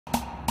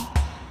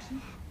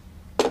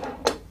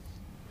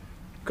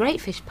great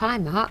fish pie,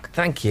 Mark.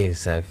 Thank you,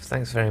 Suze.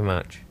 Thanks very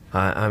much.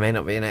 I may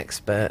not be an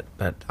expert,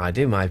 but I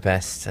do my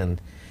best, and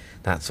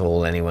that's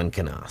all anyone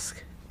can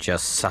ask.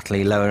 Just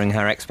subtly lowering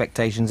her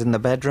expectations in the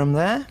bedroom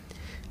there?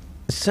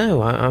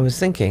 So, I was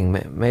thinking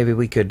maybe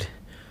we could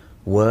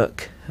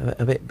work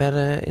a bit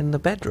better in the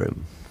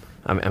bedroom.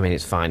 I mean,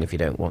 it's fine if you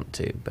don't want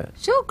to, but...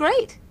 Sure,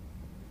 great.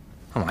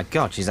 Oh my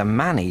God, she's a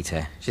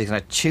man-eater. She's going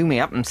to chew me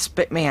up and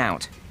spit me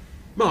out.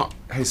 Mark,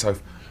 hey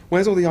Soph,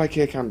 where's all the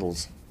IKEA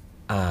candles?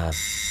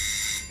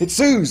 It's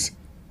Suze!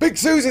 Big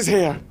Suze is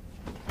here!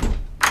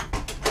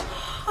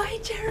 Hi,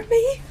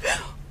 Jeremy.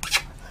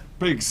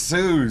 Big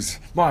Suze!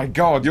 My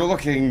God, you're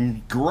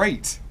looking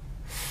great!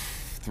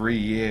 3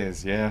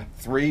 years, yeah.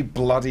 3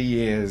 bloody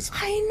years.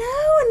 I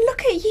know, and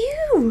look at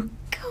you.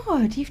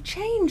 God, you've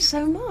changed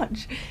so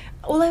much.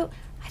 Although,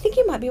 I think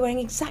you might be wearing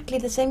exactly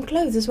the same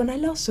clothes as when I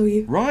last saw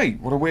you. Right,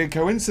 what a weird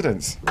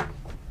coincidence.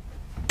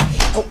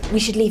 Oh, we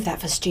should leave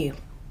that for Stu.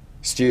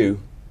 Stu?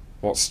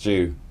 What's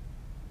Stu?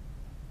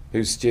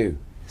 Who's Stu?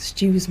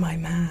 Stu's my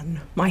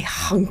man. My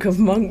hunk of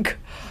monk.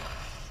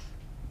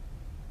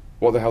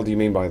 What the hell do you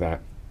mean by that?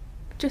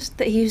 Just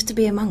that he used to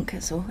be a monk,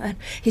 that's all. And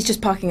he's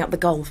just parking up the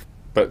golf.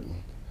 But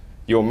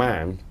your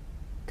man?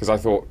 Because I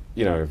thought,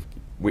 you know,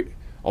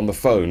 on the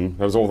phone,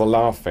 there was all the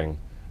laughing.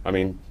 I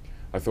mean,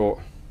 I thought,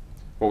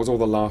 what was all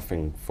the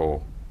laughing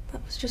for?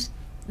 That was just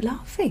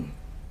laughing.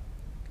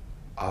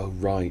 Oh,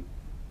 right.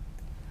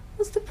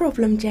 What's the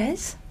problem,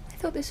 Jez? I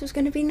thought this was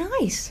going to be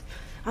nice.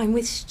 I'm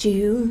with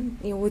Stu,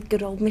 you're with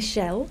good old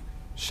Michelle.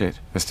 Shit,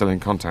 they're still in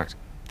contact.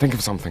 Think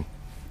of something.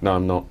 No,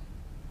 I'm not.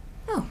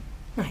 Oh,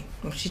 right.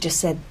 Well, she just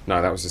said...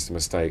 No, that was just a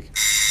mistake.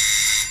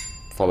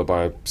 Followed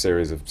by a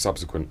series of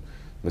subsequent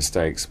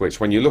mistakes, which,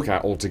 when you look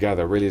at all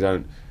together, really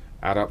don't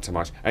add up to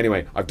much.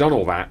 Anyway, I've done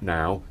all that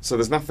now, so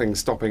there's nothing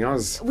stopping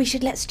us. We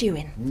should let Stu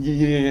in.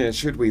 Yeah,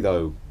 should we,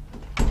 though?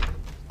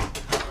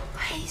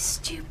 Hey,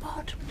 Stu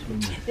Bod.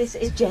 This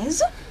is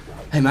Jez.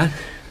 Hey, man.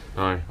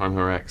 Hi, I'm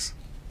her ex.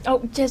 Oh,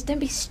 Jez, don't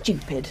be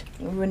stupid.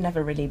 We were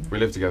never really... We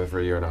lived together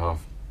for 1.5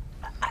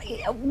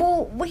 years.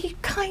 Well, we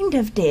kind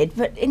of did,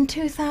 but in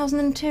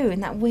 2002, in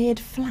that weird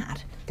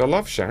flat. The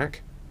Love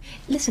Shack?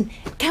 Listen,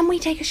 can we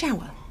take a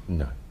shower?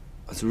 No.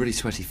 It's a really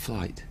sweaty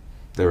flight.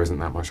 There isn't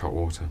that much hot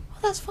water.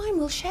 Well, that's fine,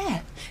 we'll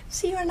share.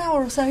 See you in an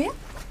hour or so, yeah?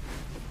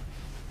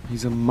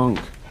 He's a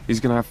monk. He's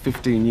going to have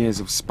 15 years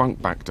of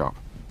spunk backed up.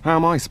 How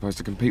am I supposed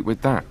to compete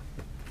with that?